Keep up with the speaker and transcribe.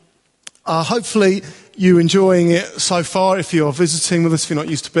Hopefully you're enjoying it so far if you're visiting with us, if you're not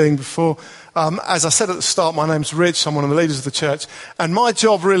used to being before. As I said at the start, my name's Rich, I'm one of the leaders of the church, and my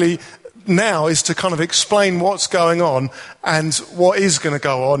job really now is to kind of explain what's going on and what is going to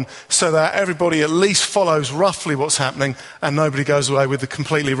go on so that everybody at least follows roughly what's happening and nobody goes away with the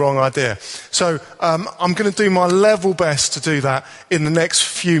completely wrong idea. So I'm going to do my level best to do that in the next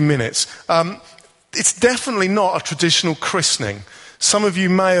few minutes. It's definitely not a traditional christening. Some of you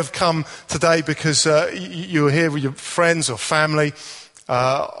may have come today because you were here with your friends or family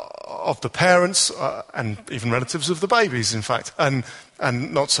of the parents and even relatives of the babies, in fact, and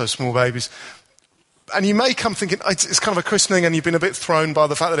not so small babies. And you may come thinking it's kind of a christening and you've been a bit thrown by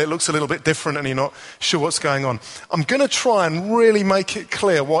the fact that it looks a little bit different and you're not sure what's going on. I'm going to try and really make it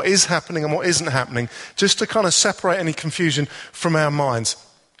clear what is happening and what isn't happening, just to kind of separate any confusion from our minds.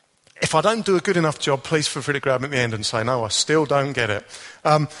 If I don't do a good enough job, please feel free to grab me at the end and say, no, I still don't get it.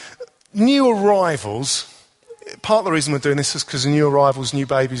 New arrivals, part of the reason we're doing this is because new arrivals, new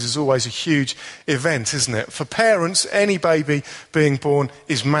babies is always a huge event, isn't it? For parents, any baby being born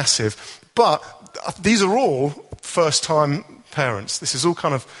is massive. But these are all first-time parents. This is all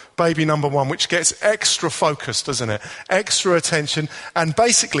kind of baby number one, which gets extra focus, doesn't it? Extra attention and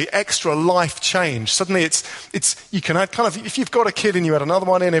basically extra life change. Suddenly you can add kind of, if you've got a kid and you add another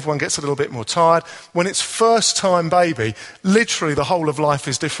one in, everyone gets a little bit more tired. When it's first time baby, literally the whole of life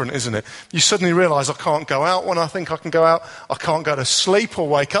is different, isn't it? You suddenly realise I can't go out when I think I can go out. I can't go to sleep or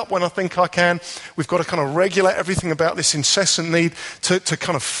wake up when I think I can. We've got to kind of regulate everything about this incessant need to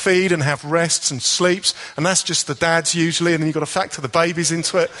kind of feed and have rests and sleeps. And that's just the dads usually. And then you've got to factor the babies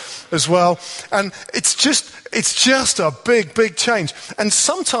into it as well. And it's just a big, big change. And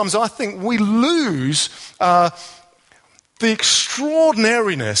sometimes I think we lose the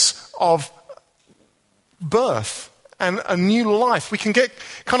extraordinariness of birth and a new life. We can get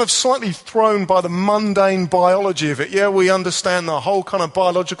kind of slightly thrown by the mundane biology of it. Yeah, we understand the whole kind of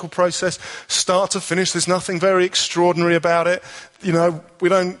biological process, start to finish. There's nothing very extraordinary about it. You know, we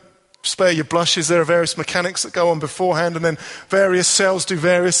don't spare your blushes. There are various mechanics that go on beforehand, and then various cells do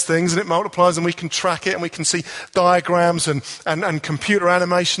various things, and it multiplies, and we can track it, and we can see diagrams and computer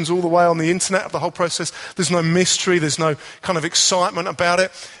animations all the way on the internet of the whole process. There's no mystery. There's no kind of excitement about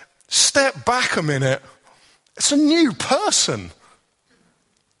it. Step back a minute. It's a new person.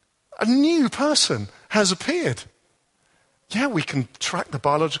 A new person has appeared. Yeah, we can track the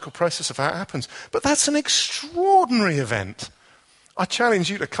biological process of how it happens, but that's an extraordinary event. I challenge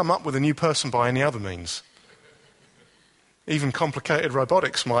you to come up with a new person by any other means. Even complicated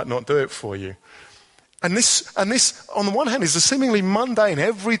robotics might not do it for you. And this, on the one hand, is a seemingly mundane,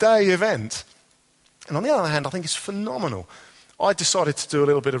 everyday event. And on the other hand, I think it's phenomenal. I decided to do a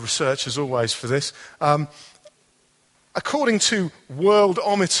little bit of research, as always, for this. According to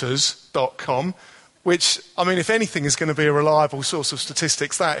worldometers.com, which, I mean, if anything is going to be a reliable source of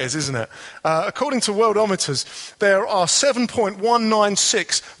statistics, that is, isn't it? According to Worldometers, there are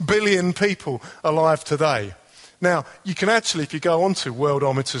 7.196 billion people alive today. Now, you can actually, if you go onto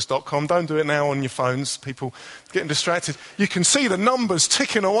worldometers.com, don't do it now on your phones, people getting distracted, you can see the numbers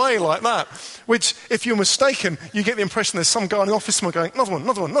ticking away like that, which, if you're mistaken, you get the impression there's some guy in the office somewhere going, another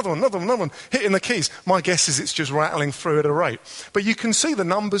one, hitting the keys. My guess is it's just rattling through at a rate. But you can see the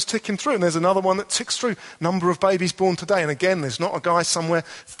numbers ticking through, and there's another one that ticks through. Number of babies born today, and again, there's not a guy somewhere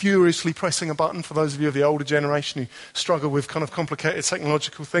furiously pressing a button, for those of you of the older generation who struggle with kind of complicated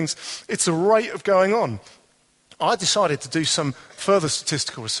technological things. It's a rate of going on. I decided to do some further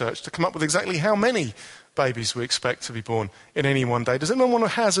statistical research to come up with exactly how many babies we expect to be born in any one day. Does anyone want to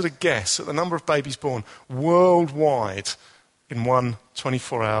hazard a guess at the number of babies born worldwide in one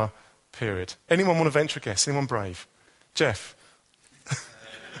 24-hour period? Anyone want to venture a guess? Anyone brave? Jeff?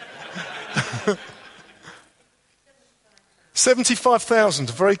 75,000,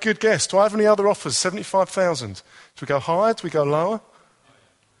 a very good guess. Do I have any other offers? 75,000. Do we go higher? Do we go lower?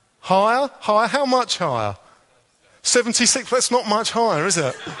 Higher? Higher? How much higher? 76, that's not much higher, is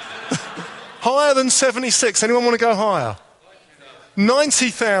it? Higher than 76. Anyone want to go higher?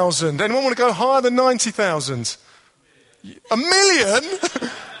 90,000. Anyone want to go higher than 90,000? A million?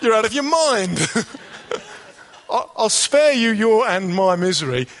 You're out of your mind. I'll spare you your and my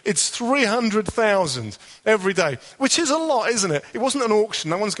misery. It's 300,000 every day, which is a lot, isn't it? It wasn't an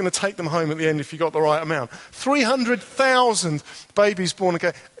auction. No one's going to take them home at the end if you got the right amount. 300,000 babies born a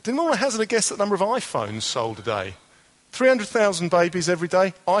day. Did anyone hazard a guess at the number of iPhones sold a day? 300,000 babies every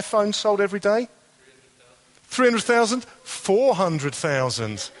day. iPhones sold every day? 300,000?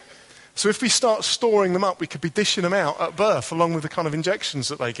 400,000. So if we start storing them up, we could be dishing them out at birth along with the kind of injections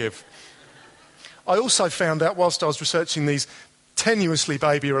that they give. I also found out, whilst I was researching these tenuously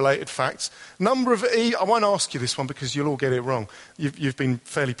baby-related facts. I won't ask you this one because you'll all get it wrong. You've been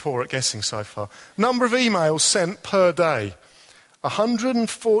fairly poor at guessing so far. Number of emails sent per day.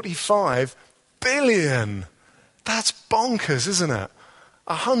 145 billion. That's bonkers, isn't it?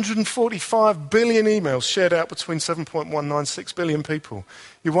 145 billion emails shared out between 7.196 billion people.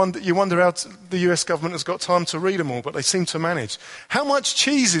 You wonder how the US government has got time to read them all, but they seem to manage. How much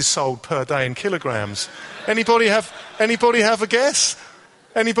cheese is sold per day in kilograms? Anybody have a guess?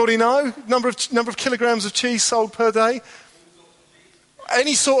 Anybody know? Number of kilograms of cheese sold per day?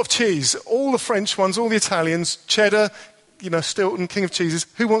 Any sort of cheese. All the French ones, all the Italians, cheddar, Stilton, king of cheeses.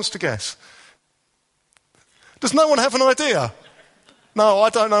 Who wants to guess? Does no one have an idea? No, I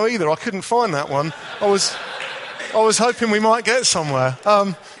don't know either. I couldn't find that one. I was hoping we might get somewhere.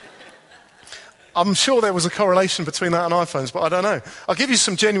 I'm sure there was a correlation between that and iPhones, but I don't know. I'll give you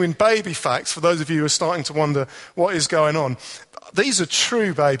some genuine baby facts for those of you who are starting to wonder what is going on. These are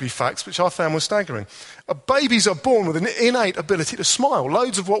true baby facts, which I found were staggering. Babies are born with an innate ability to smile.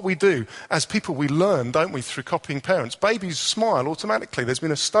 Loads of what we do as people, we learn, don't we, through copying parents. Babies smile automatically. There's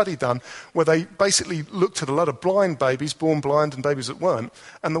been a study done where they basically looked at a lot of blind babies, born blind, and babies that weren't,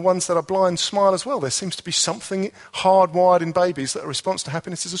 and the ones that are blind smile as well. There seems to be something hardwired in babies that a response to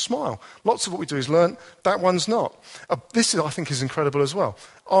happiness is a smile. Lots of what we do is learn. That one's not. This, I think, is incredible as well.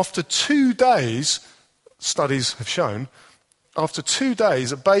 After 2 days, studies have shown, after 2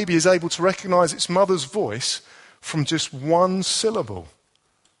 days, a baby is able to recognise its mother's voice from just one syllable.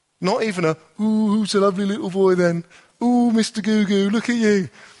 Not even a, ooh, who's a lovely little boy then? Ooh, Mr. Goo Goo, look at you.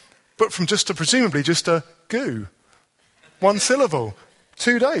 But from presumably just a goo. One syllable.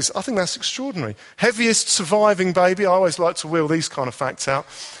 2 days. I think that's extraordinary. Heaviest surviving baby. I always like to wheel these kind of facts out.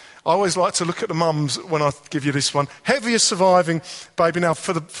 I always like to look at the mums when I give you this one. Heaviest surviving baby. Now,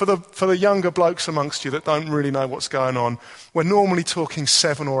 for the younger blokes amongst you that don't really know what's going on, we're normally talking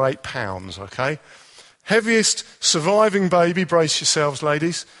 7 or 8 pounds, okay? Heaviest surviving baby, brace yourselves,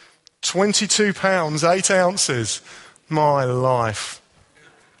 ladies, 22 pounds, 8 ounces. My life.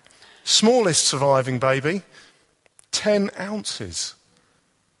 Smallest surviving baby, 10 ounces.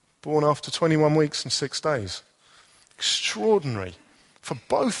 Born after 21 weeks and 6 days. Extraordinary. For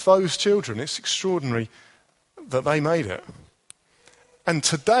both those children, it's extraordinary that they made it. And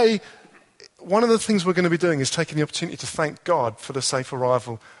today, one of the things we're going to be doing is taking the opportunity to thank God for the safe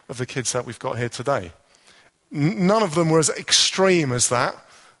arrival of the kids that we've got here today. None of them were as extreme as that,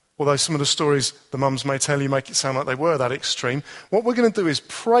 although some of the stories the mums may tell you make it sound like they were that extreme. What we're going to do is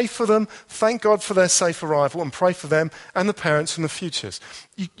pray for them, thank God for their safe arrival, and pray for them and the parents and the futures.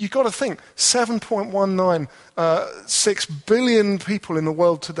 You've got to think, 7.196 billion people in the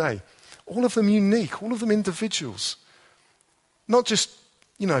world today, all of them unique, all of them individuals. Not just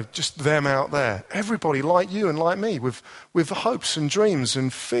them out there. Everybody like you and like me, with hopes and dreams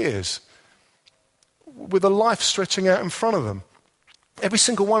and fears, with a life stretching out in front of them. Every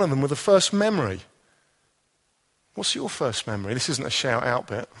single one of them with a first memory. What's your first memory? This isn't a shout out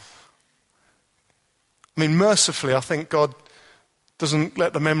bit. I mean, mercifully, I think God doesn't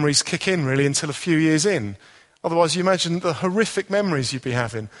let the memories kick in really until a few years in. Otherwise, you imagine the horrific memories you'd be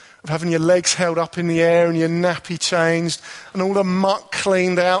having of having your legs held up in the air and your nappy changed and all the muck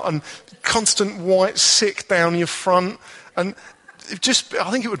cleaned out and constant white sick down your front. And I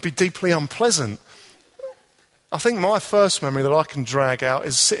think it would be deeply unpleasant. I think my first memory that I can drag out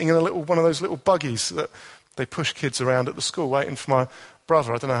is sitting in one of those little buggies that they push kids around at the school, waiting for my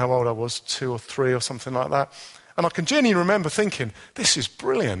brother. I don't know how old I was, 2 or 3 or something like that. And I can genuinely remember thinking, this is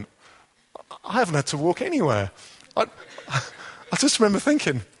brilliant. I haven't had to walk anywhere. I just remember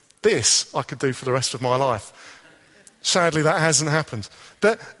thinking, this I could do for the rest of my life. Sadly, that hasn't happened.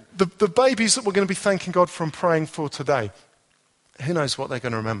 The babies that we're going to be thanking God for and praying for today, who knows what they're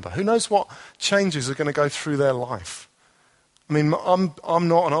going to remember? Who knows what changes are going to go through their life? I mean, I'm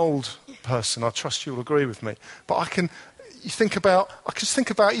not an old person. I trust you'll agree with me. But I can think about,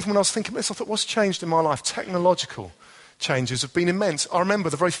 even when I was thinking about this, I thought, what's changed in my life? Technological changes have been immense. I remember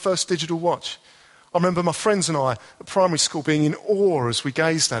the very first digital watch. I remember my friends and I at primary school being in awe as we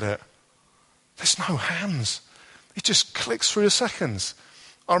gazed at it. There's no hands. It just clicks through the seconds.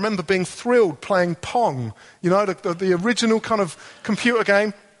 I remember being thrilled playing Pong, the original kind of computer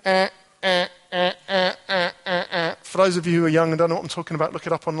game. For those of you who are young and don't know what I'm talking about, look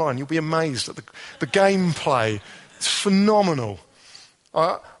it up online. You'll be amazed at the gameplay. It's phenomenal.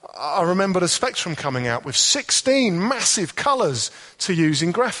 I remember the Spectrum coming out with 16 massive colours to use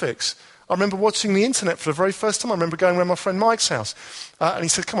in graphics. I remember watching the internet for the very first time. I remember going around my friend Mike's house. And he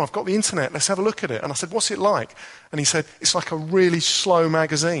said, come on, I've got the internet. Let's have a look at it. And I said, what's it like? And he said, it's like a really slow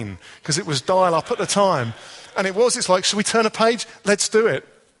magazine, because it was dial-up at the time. And it was. It's like, should we turn a page? Let's do it.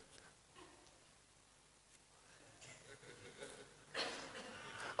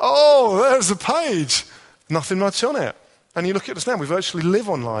 Oh, there's a page. Nothing much on it. And you look at us now, we virtually live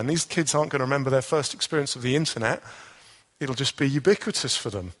online. These kids aren't going to remember their first experience of the internet. It'll just be ubiquitous for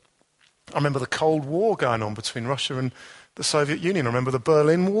them. I remember the Cold War going on between Russia and the Soviet Union. I remember the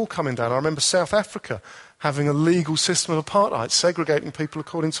Berlin Wall coming down. I remember South Africa having a legal system of apartheid, segregating people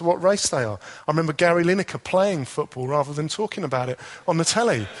according to what race they are. I remember Gary Lineker playing football rather than talking about it on the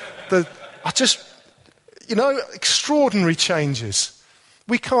telly. Extraordinary changes.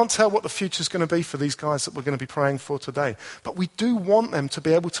 We can't tell what the future's going to be for these guys that we're going to be praying for today. But we do want them to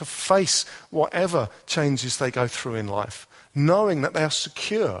be able to face whatever changes they go through in life, knowing that they are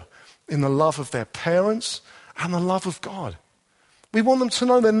secure in the love of their parents and the love of God. We want them to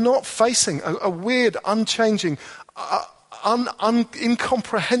know they're not facing a weird, unchanging,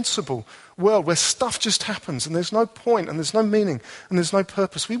 incomprehensible world where stuff just happens and there's no point and there's no meaning and there's no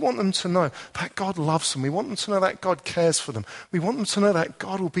purpose. We want them to know that God loves them. We want them to know that God cares for them. We want them to know that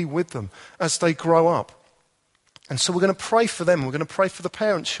God will be with them as they grow up. And so we're going to pray for them. We're going to pray for the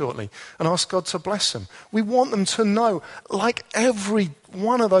parents shortly and ask God to bless them. We want them to know, like every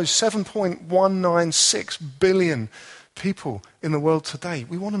one of those 7.196 billion people in the world today,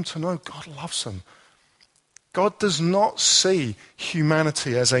 we want them to know God loves them. God does not see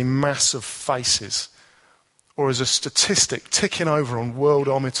humanity as a mass of faces or as a statistic ticking over on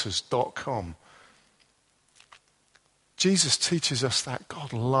worldometers.com. Jesus teaches us that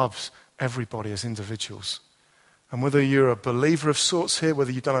God loves everybody as individuals. And whether you're a believer of sorts here,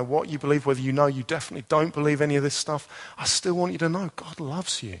 whether you don't know what you believe, whether you know you definitely don't believe any of this stuff, I still want you to know God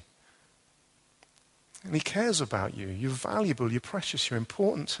loves you. And he cares about you. You're valuable, you're precious, you're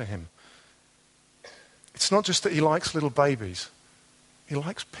important to him. It's not just that he likes little babies. He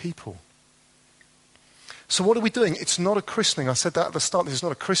likes people. So what are we doing? It's not a christening. I said that at the start. This is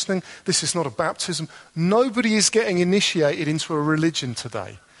not a christening. This is not a baptism. Nobody is getting initiated into a religion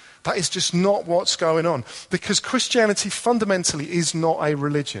today. That is just not what's going on. Because Christianity fundamentally is not a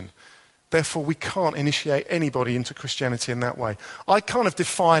religion. Therefore, we can't initiate anybody into Christianity in that way. I kind of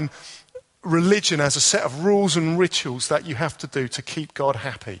define religion as a set of rules and rituals that you have to do to keep God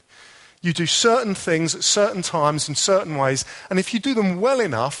happy. You do certain things at certain times in certain ways, and if you do them well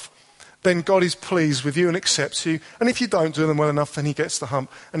enough, then God is pleased with you and accepts you. And if you don't do them well enough, then he gets the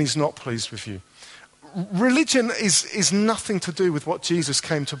hump and he's not pleased with you. Religion is nothing to do with what Jesus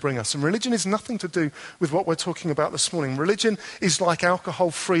came to bring us. And religion is nothing to do with what we're talking about this morning. Religion is like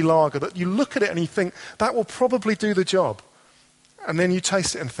alcohol-free lager, that you look at it and you think, that will probably do the job. And then you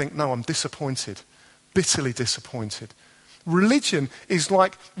taste it and think, no, I'm disappointed, bitterly disappointed. Religion is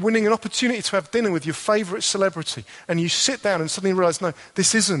like winning an opportunity to have dinner with your favourite celebrity, and you sit down and suddenly realise, no,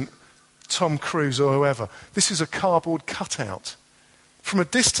 this isn't Tom Cruise or whoever. This is a cardboard cutout. From a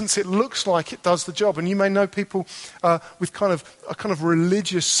distance, it looks like it does the job, and you may know people with a kind of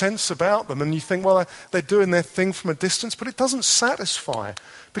religious sense about them, and you think, well, they're doing their thing from a distance, but it doesn't satisfy,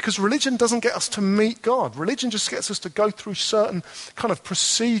 because religion doesn't get us to meet God. Religion just gets us to go through certain kind of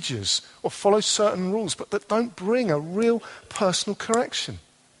procedures or follow certain rules, but that don't bring a real personal correction.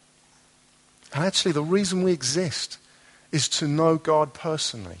 And actually, the reason we exist is to know God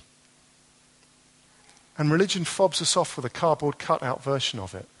personally. And religion fobs us off with a cardboard cutout version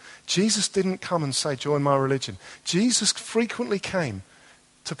of it. Jesus didn't come and say, join my religion. Jesus frequently came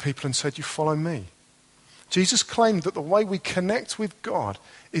to people and said, you follow me. Jesus claimed that the way we connect with God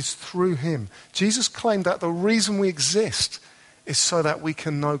is through him. Jesus claimed that the reason we exist is so that we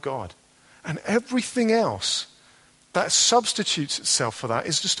can know God. And everything else that substitutes itself for that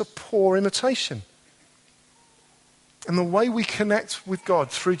is just a poor imitation. And the way we connect with God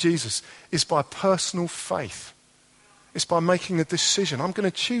through Jesus is by personal faith. It's by making a decision. I'm going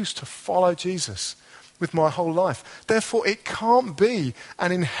to choose to follow Jesus with my whole life. Therefore, it can't be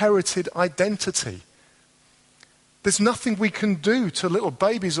an inherited identity. There's nothing we can do to little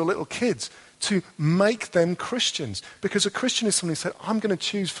babies or little kids to make them Christians. Because a Christian is someone who said, I'm going to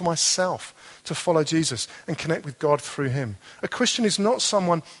choose for myself to follow Jesus and connect with God through him. A Christian is not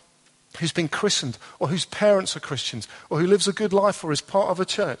someone who's been christened or whose parents are Christians or who lives a good life or is part of a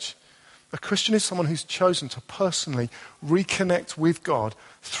church. A Christian is someone who's chosen to personally reconnect with God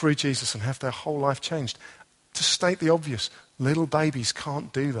through Jesus and have their whole life changed. To state the obvious, little babies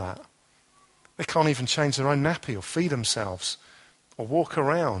can't do that. They can't even change their own nappy or feed themselves or walk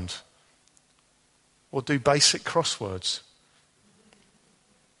around or do basic crosswords.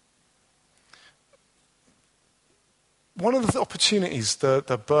 one of the opportunities,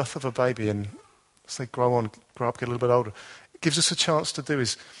 the birth of a baby, and as they grow up, get a little bit older, it gives us a chance to do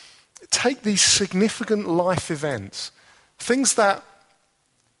is take these significant life events, things that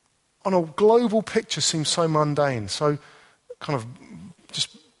on a global picture seem so mundane, so kind of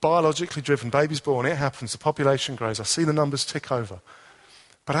just biologically driven. Baby's born, it happens, the population grows, I see the numbers tick over.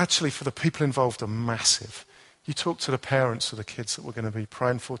 But actually for the people involved are massive. You talk to the parents of the kids that we're going to be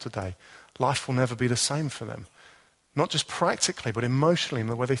praying for today, life will never be the same for them. Not just practically, but emotionally in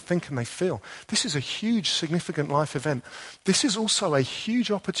the way they think and they feel. This is a huge, significant life event. This is also a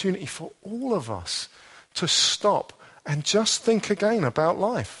huge opportunity for all of us to stop and just think again about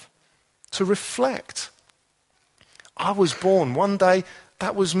life, to reflect. I was born, one day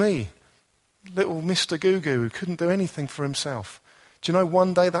that was me, little Mr. Goo-Goo who couldn't do anything for himself. Do you know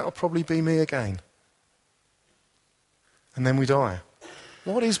one day that'll probably be me again? And then we die.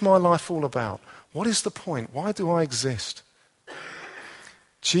 What is my life all about? What is the point? Why do I exist?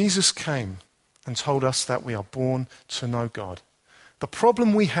 Jesus came and told us that we are born to know God. The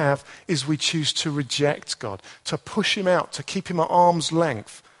problem we have is we choose to reject God, to push him out, to keep him at arm's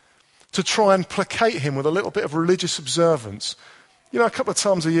length, to try and placate him with a little bit of religious observance. You know, a couple of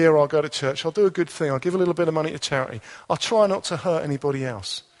times a year I'll go to church, I'll do a good thing, I'll give a little bit of money to charity. I'll try not to hurt anybody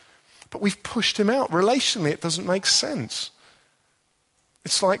else. But we've pushed him out. Relationally, it doesn't make sense.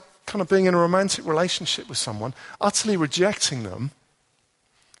 It's like kind of being in a romantic relationship with someone, utterly rejecting them,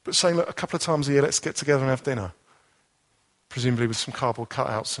 but saying, look, a couple of times a year, let's get together and have dinner. Presumably with some cardboard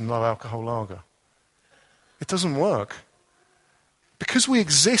cutouts and low alcohol lager. It doesn't work. Because we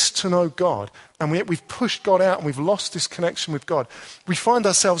exist to know God, and we've pushed God out and we've lost this connection with God, we find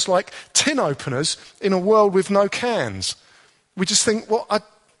ourselves like tin openers in a world with no cans. We just think,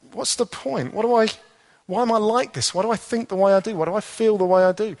 what's the point? Why am I like this? Why do I think the way I do? Why do I feel the way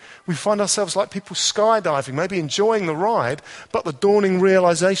I do? We find ourselves like people skydiving, maybe enjoying the ride, but the dawning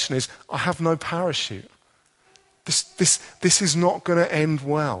realization is, I have no parachute. This is not going to end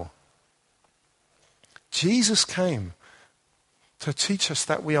well. Jesus came to teach us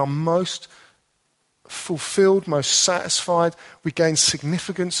that we are most fulfilled, most satisfied. We gain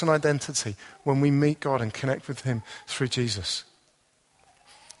significance and identity when we meet God and connect with him through Jesus.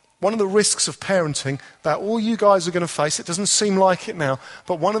 One of the risks of parenting that all you guys are going to face, it doesn't seem like it now,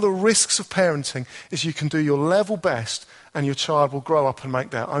 but one of the risks of parenting is you can do your level best and your child will grow up and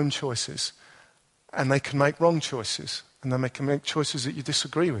make their own choices. And they can make wrong choices. And then they can make choices that you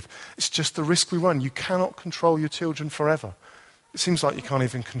disagree with. It's just the risk we run. You cannot control your children forever. It seems like you can't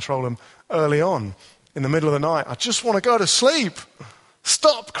even control them early on. In the middle of the night, I just want to go to sleep.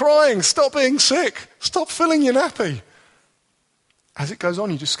 Stop crying. Stop being sick. Stop filling your nappy. As it goes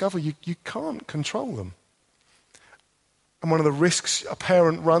on, you discover you can't control them. And one of the risks a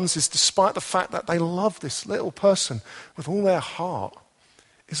parent runs is, despite the fact that they love this little person with all their heart,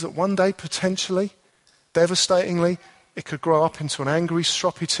 is that one day, potentially, devastatingly, it could grow up into an angry,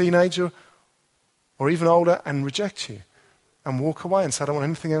 stroppy teenager or even older and reject you and walk away and say, I don't want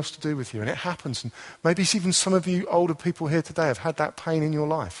anything else to do with you. And it happens. And maybe even some of you older people here today have had that pain in your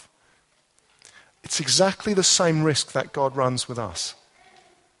life. It's exactly the same risk that God runs with us.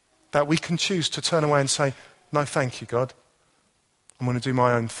 That we can choose to turn away and say, no, thank you, God. I'm going to do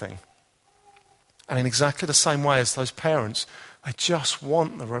my own thing. And in exactly the same way as those parents, they just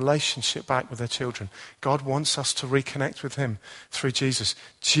want the relationship back with their children. God wants us to reconnect with him through Jesus.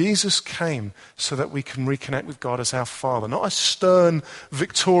 Jesus came so that we can reconnect with God as our Father. Not a stern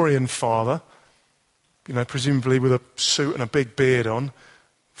Victorian father, presumably with a suit and a big beard on,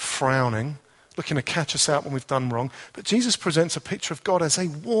 frowning, looking to catch us out when we've done wrong. But Jesus presents a picture of God as a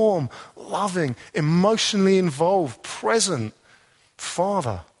warm, loving, emotionally involved, present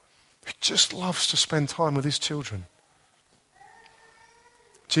Father who just loves to spend time with his children.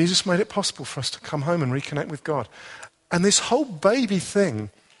 Jesus made it possible for us to come home and reconnect with God. And this whole baby thing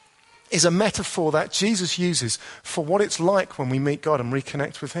is a metaphor that Jesus uses for what it's like when we meet God and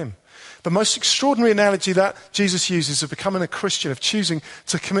reconnect with him. The most extraordinary analogy that Jesus uses of becoming a Christian, of choosing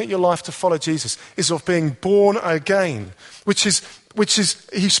to commit your life to follow Jesus, is of being born again, which is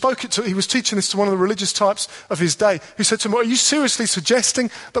he was teaching this to one of the religious types of his day, who said to him, are you seriously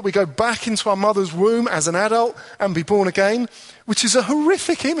suggesting that we go back into our mother's womb as an adult and be born again? Which is a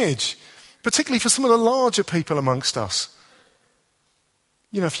horrific image, particularly for some of the larger people amongst us.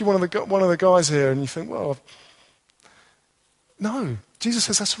 If you're one of the guys here and you think, well, no, Jesus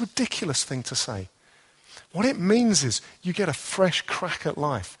says that's a ridiculous thing to say. What it means is you get a fresh crack at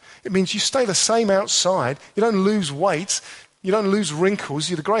life. It means you stay the same outside, you don't lose weight, you don't lose wrinkles,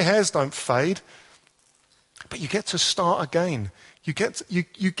 the grey hairs don't fade, but you get to start again. You get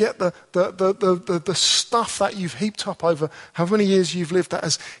the stuff that you've heaped up over however many years you've lived that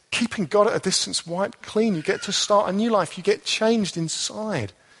as keeping God at a distance wiped clean. You get to start a new life. You get changed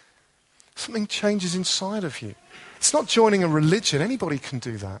inside. Something changes inside of you. It's not joining a religion. Anybody can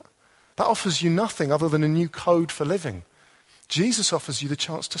do that. That offers you nothing other than a new code for living. Jesus offers you the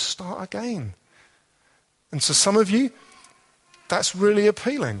chance to start again. And to some of you, that's really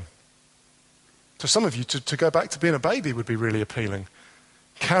appealing. To some of you, to go back to being a baby would be really appealing.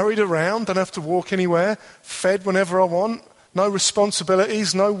 Carried around, don't have to walk anywhere, fed whenever I want, no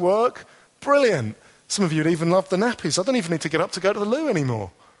responsibilities, no work. Brilliant. Some of you would even love the nappies. I don't even need to get up to go to the loo anymore.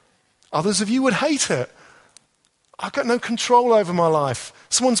 Others of you would hate it. I've got no control over my life.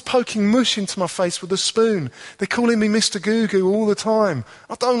 Someone's poking mush into my face with a spoon. They're calling me Mr. Goo Goo all the time.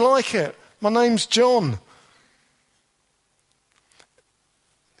 I don't like it. My name's John.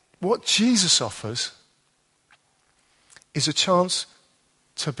 What Jesus offers is a chance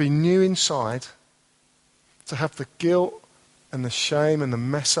to be new inside, to have the guilt and the shame and the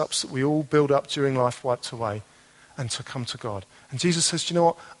mess-ups that we all build up during life wiped away, and to come to God. And Jesus says, do you know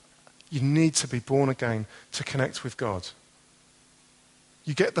what? You need to be born again to connect with God.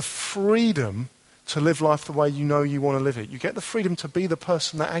 You get the freedom to live life the way you know you want to live it. You get the freedom to be the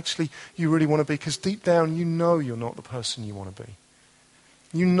person that actually you really want to be, because deep down you know you're not the person you want to be.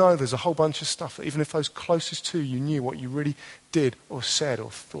 You know there's a whole bunch of stuff that even if those closest to you knew what you really did or said or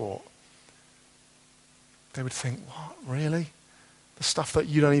thought, they would think, what, really? The stuff that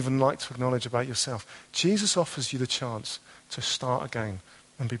you don't even like to acknowledge about yourself. Jesus offers you the chance to start again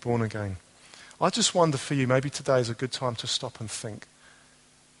and be born again. I just wonder for you, maybe today is a good time to stop and think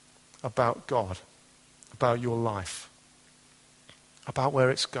about God, about your life, about where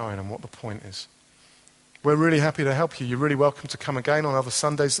it's going and what the point is. We're really happy to help you. You're really welcome to come again on other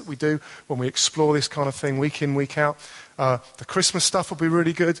Sundays that we do when we explore this kind of thing week in, week out. The Christmas stuff will be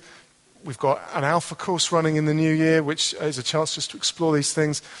really good. We've got an Alpha course running in the new year, which is a chance just to explore these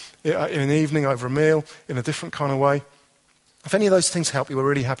things in an evening over a meal in a different kind of way. If any of those things help you, we're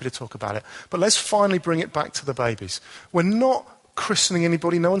really happy to talk about it. But let's finally bring it back to the babies. We're not christening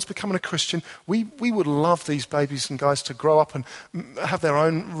anybody. No one's becoming a Christian. We would love these babies and guys to grow up and have their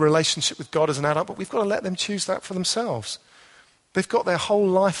own relationship with God as an adult, but we've got to let them choose that for themselves. They've got their whole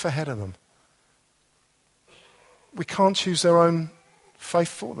life ahead of them. We can't choose their own faith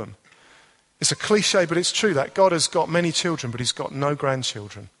for them. It's a cliche, but it's true that God has got many children, but he's got no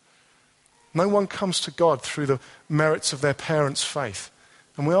grandchildren. No one comes to God through the merits of their parents' faith.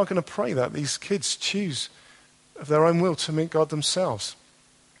 And we are going to pray that these kids choose of their own will to meet God themselves.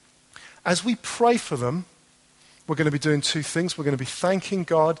 As we pray for them, we're going to be doing two things. We're going to be thanking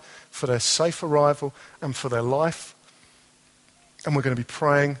God for their safe arrival and for their life. And we're going to be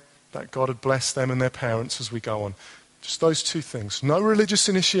praying that God would bless them and their parents as we go on. Just those two things. No religious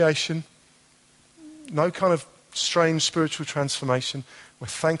initiation. No kind of strange spiritual transformation. We're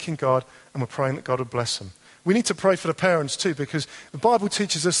thanking God and we're praying that God would bless them. We need to pray for the parents too, because the Bible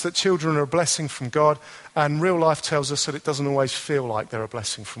teaches us that children are a blessing from God, and real life tells us that it doesn't always feel like they're a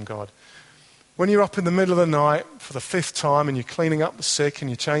blessing from God. When you're up in the middle of the night for the 5th time and you're cleaning up the sick and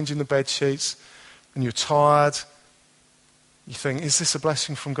you're changing the bed sheets and you're tired, you think, is this a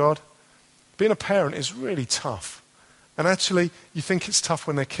blessing from God? Being a parent is really tough. And actually, you think it's tough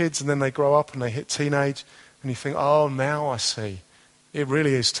when they're kids and then they grow up and they hit teenage and you think, oh, now I see. It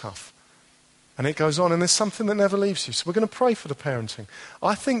really is tough. And it goes on, and there's something that never leaves you. So we're going to pray for the parenting.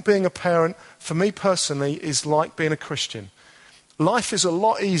 I think being a parent, for me personally, is like being a Christian. Life is a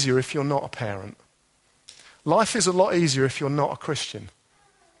lot easier if you're not a parent. Life is a lot easier if you're not a Christian.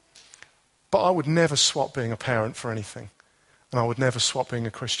 But I would never swap being a parent for anything. And I would never swap being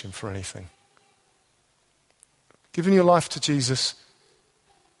a Christian for anything. Giving your life to Jesus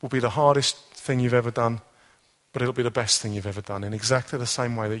will be the hardest thing you've ever done, but it'll be the best thing you've ever done, in exactly the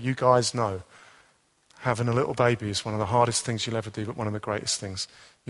same way that you guys know having a little baby is one of the hardest things you'll ever do, but one of the greatest things